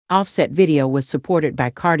Offset video was supported by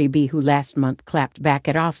Cardi B, who last month clapped back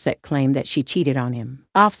at Offset claim that she cheated on him.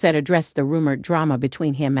 Offset addressed the rumored drama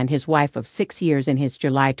between him and his wife of 6 years in his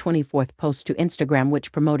July 24 post to Instagram,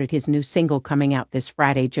 which promoted his new single coming out this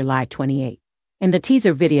Friday, July 28. In the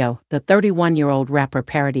teaser video, the 31-year-old rapper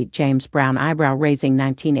parodied James Brown's eyebrow-raising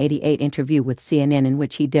 1988 interview with CNN, in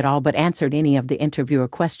which he did all but answered any of the interviewer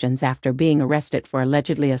questions after being arrested for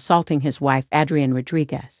allegedly assaulting his wife Adrienne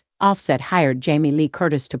Rodriguez. Offset hired Jamie Lee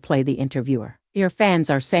Curtis to play the interviewer. "Your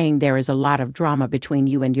fans are saying there is a lot of drama between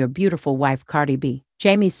you and your beautiful wife Cardi B,"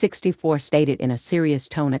 Jamie, 64, stated in a serious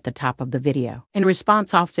tone at the top of the video. In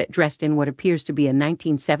response, Offset, dressed in what appears to be a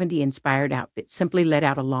 1970-inspired outfit, simply let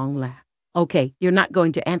out a long laugh. "Okay, you're not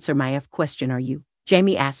going to answer my question, are you?"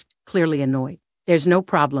 Jamie asked, clearly annoyed. "There's no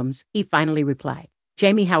problems," he finally replied.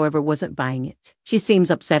 Jamie, however, wasn't buying it. "She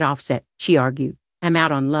seems upset, Offset," she argued. "I'm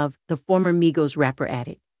out on love," the former Migos rapper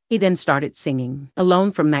added. He then started singing,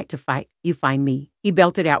 "Alone from night to fight, you find me," he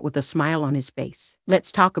belted out with a smile on his face.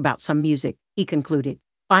 "Let's talk about some music," he concluded.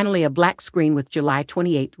 Finally, a black screen with July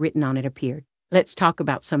 28 written on it appeared. "Let's talk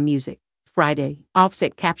about some music." Friday,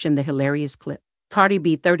 Offset captioned the hilarious clip. Cardi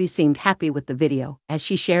B, 30, seemed happy with the video as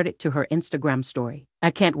she shared it to her Instagram story.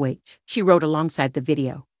 "I can't wait," she wrote alongside the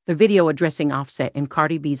video. The video addressing Offset and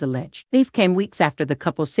Cardi B's alleged beef came weeks after the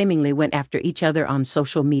couple seemingly went after each other on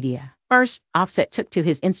social media. First, Offset took to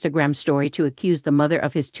his Instagram story to accuse the mother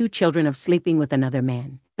of his 2 children of sleeping with another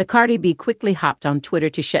man. The Cardi B quickly hopped on Twitter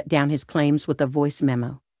to shut down his claims with a voice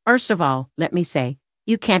memo. "First of all, let me say,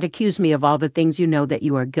 you can't accuse me of all the things you know that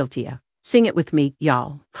you are guilty of. Sing it with me,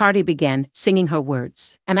 y'all." Cardi began, singing her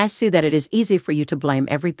words. "And I see that it is easy for you to blame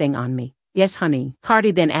everything on me." "Yes, honey."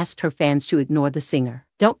 Cardi then asked her fans to ignore the singer.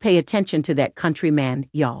 "Don't pay attention to that country man,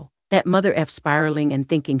 y'all. That mother F spiraling and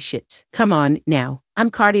thinking shit. Come on, now. I'm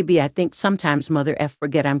Cardi B. I think sometimes mother F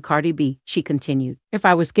forget I'm Cardi B," she continued. "If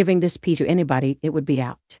I was giving this P to anybody, it would be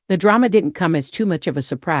out." The drama didn't come as too much of a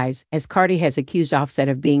surprise, as Cardi has accused Offset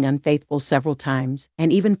of being unfaithful several times,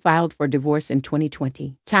 and even filed for divorce in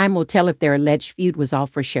 2020. Time will tell if their alleged feud was all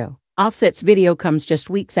for show. Offset's video comes just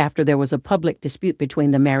weeks after there was a public dispute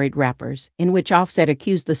between the married rappers, in which Offset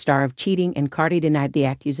accused the star of cheating and Cardi denied the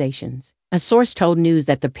accusations. A source told News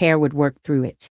that the pair would work through it.